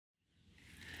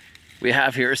We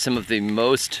have here some of the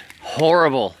most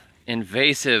horrible,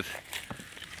 invasive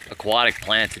aquatic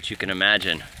plants that you can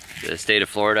imagine. The state of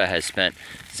Florida has spent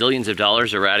zillions of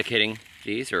dollars eradicating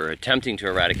these, or attempting to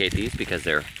eradicate these, because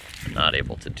they're not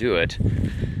able to do it.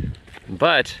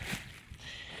 But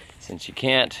since you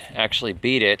can't actually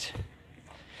beat it,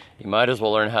 you might as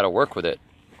well learn how to work with it.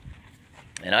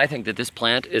 And I think that this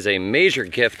plant is a major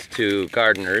gift to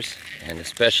gardeners, and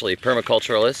especially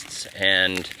permaculturalists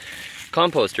and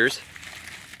composters,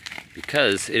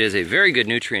 because it is a very good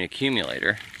nutrient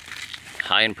accumulator,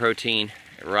 high in protein,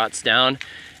 it rots down,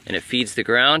 and it feeds the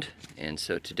ground. And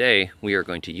so today we are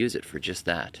going to use it for just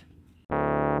that.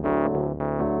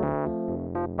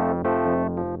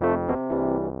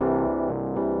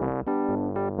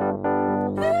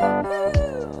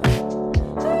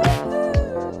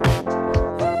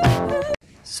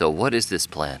 So what is this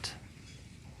plant?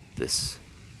 This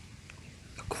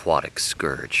aquatic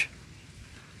scourge,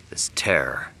 this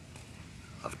terror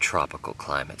of tropical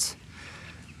climates.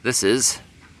 This is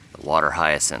the water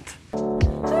hyacinth.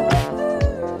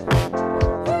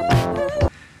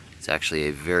 It's actually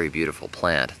a very beautiful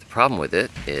plant. The problem with it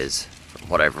is, from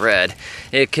what I've read,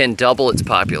 it can double its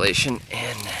population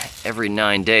in every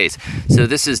 9 days. So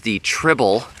this is the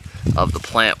tribble of the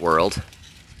plant world.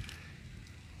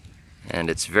 And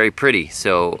it's very pretty.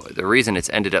 So the reason it's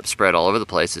ended up spread all over the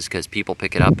place is because people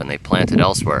pick it up and they plant it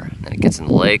elsewhere. And then it gets in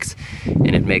the lakes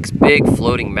and it makes big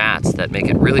floating mats that make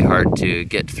it really hard to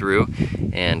get through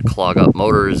and clog up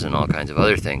motors and all kinds of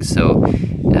other things. So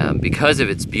because of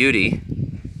its beauty,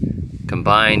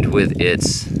 combined with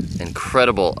its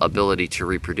incredible ability to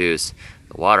reproduce,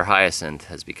 the water hyacinth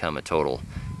has become a total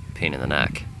pain in the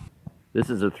neck. This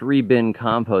is a 3-bin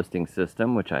composting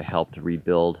system, which I helped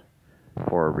rebuild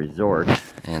for a resort.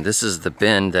 And this is the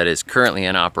bin that is currently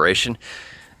in operation.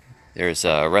 There's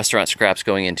restaurant scraps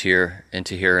going into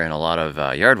here and a lot of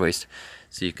yard waste.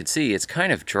 So you can see it's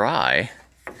kind of dry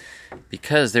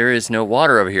because there is no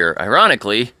water over here.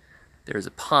 Ironically, there's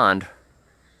a pond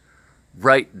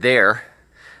right there,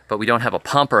 but we don't have a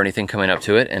pump or anything coming up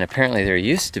to it. And apparently there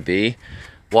used to be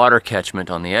water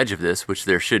catchment on the edge of this, which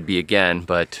there should be again,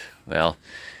 but well,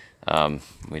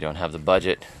 we don't have the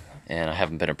budget and I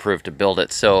haven't been approved to build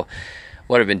it. So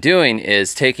what I've been doing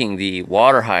is taking the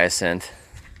water hyacinth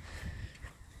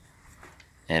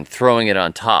and throwing it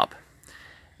on top.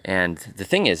 And the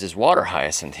thing is water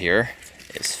hyacinth here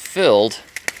is filled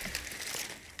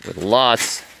with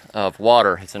lots of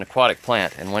water. It's an aquatic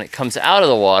plant, and when it comes out of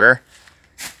the water,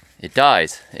 it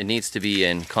dies. It needs to be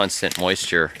in constant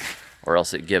moisture or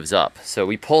else it gives up. So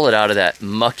we pull it out of that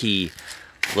mucky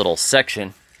little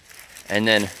section and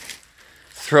then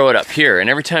throw it up here. And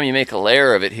every time you make a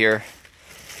layer of it here,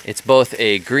 it's both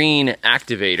a green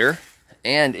activator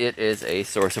and it is a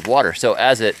source of water. So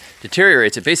as it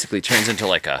deteriorates, it basically turns into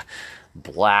like a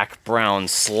black-brown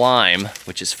slime,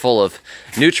 which is full of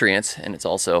nutrients, and it's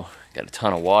also got a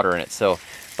ton of water in it. So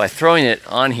by throwing it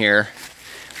on here,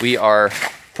 we are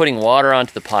putting water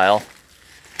onto the pile,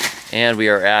 and we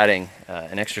are adding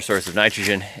an extra source of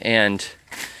nitrogen and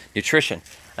nutrition.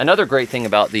 Another great thing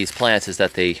about these plants is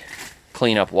that they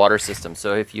clean up water systems.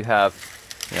 So if you have,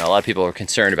 a lot of people are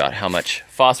concerned about how much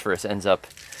phosphorus ends up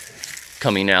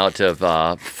coming out of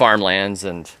farmlands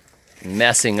and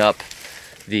messing up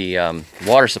the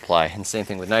water supply, and same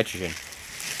thing with nitrogen.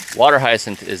 Water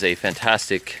hyacinth is a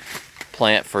fantastic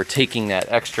plant for taking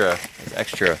that extra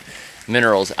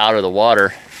minerals out of the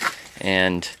water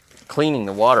and cleaning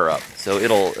the water up. So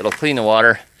it'll clean the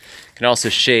water, can also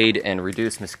shade and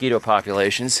reduce mosquito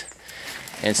populations.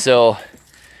 And so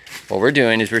what we're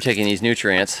doing is we're taking these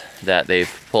nutrients that they've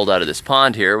pulled out of this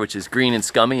pond here, which is green and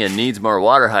scummy and needs more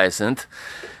water hyacinth,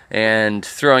 and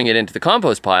throwing it into the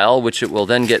compost pile, which it will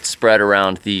then get spread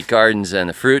around the gardens and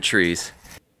the fruit trees.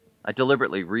 I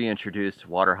deliberately reintroduced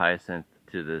water hyacinth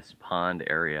to this pond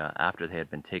area after they had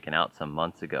been taken out some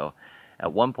months ago.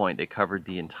 At one point they covered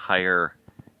the entire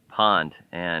pond,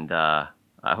 and I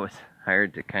was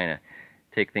hired to kind of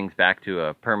take things back to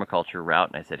a permaculture route,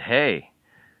 and I said, hey,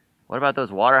 what about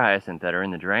those water hyacinth that are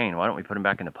in the drain? Why don't we put them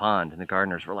back in the pond? And the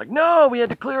gardeners were like, no, we had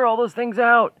to clear all those things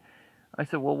out. I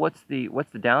said, well, what's the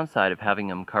downside of having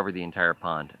them cover the entire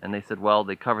pond? And they said, well,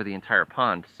 they cover the entire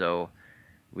pond, so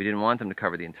we didn't want them to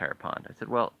cover the entire pond. I said,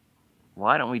 well,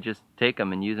 why don't we just take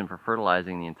them and use them for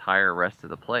fertilizing the entire rest of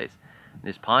the place?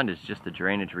 This pond is just a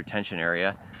drainage retention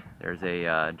area. There's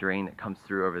a drain that comes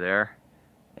through over there,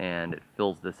 and it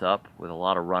fills this up with a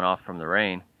lot of runoff from the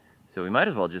rain. So we might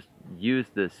as well just use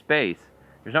this space.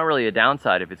 There's not really a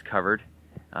downside if it's covered.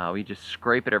 We just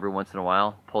scrape it every once in a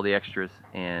while, pull the extras,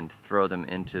 and throw them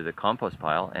into the compost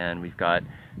pile, and we've got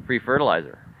free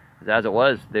fertilizer. Because as it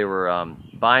was, they were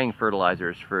buying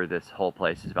fertilizers for this whole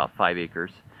place. It's about 5 acres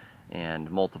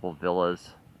and multiple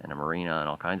villas and a marina and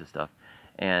all kinds of stuff.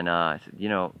 And I said, you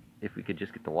know, if we could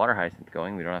just get the water hyacinth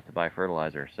going, we don't have to buy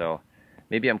fertilizer. So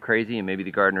maybe I'm crazy and maybe the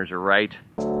gardeners are right.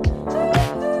 But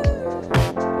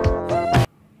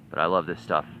I love this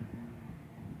stuff.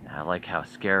 I like how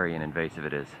scary and invasive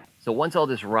it is. So once all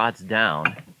this rots down,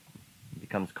 it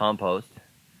becomes compost.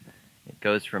 It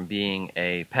goes from being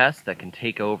a pest that can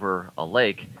take over a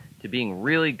lake to being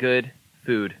really good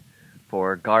food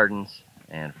for gardens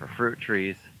and for fruit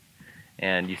trees.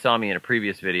 And you saw me in a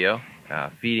previous video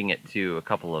feeding it to a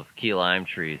couple of key lime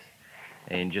trees.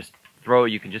 And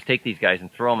you can just take these guys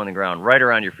and throw them on the ground right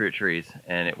around your fruit trees,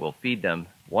 and it will feed them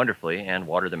wonderfully and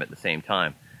water them at the same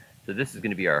time. So this is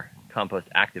going to be our compost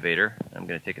activator. I'm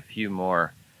going to take a few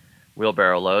more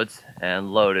wheelbarrow loads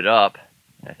and load it up.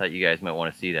 I thought you guys might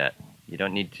want to see that. You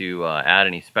don't need to add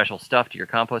any special stuff to your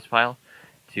compost pile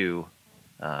to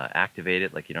activate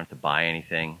it. Like, you don't have to buy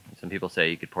anything. Some people say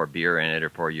you could pour beer in it or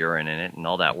pour urine in it, and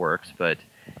all that works, but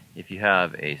if you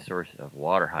have a source of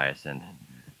water hyacinth,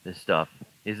 this stuff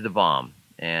is the bomb,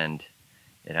 and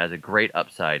it has a great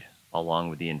upside along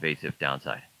with the invasive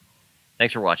downside.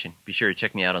 Thanks for watching. Be sure to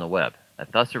check me out on the web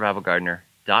at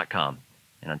thesurvivalgardener.com,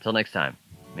 and until next time,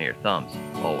 may your thumbs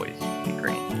always be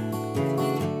green.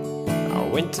 I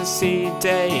went to see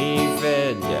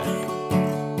David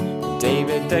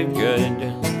the Good.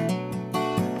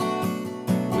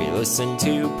 We listened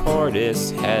to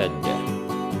Portishead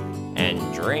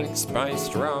and drank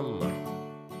spiced rum.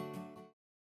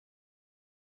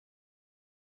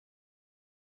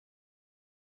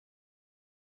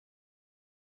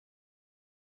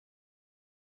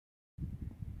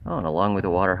 Oh, and along with the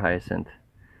water hyacinth,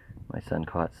 my son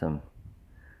caught some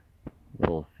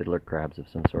little fiddler crabs of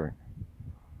some sort.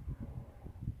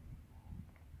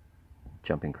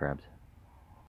 Jumping crabs.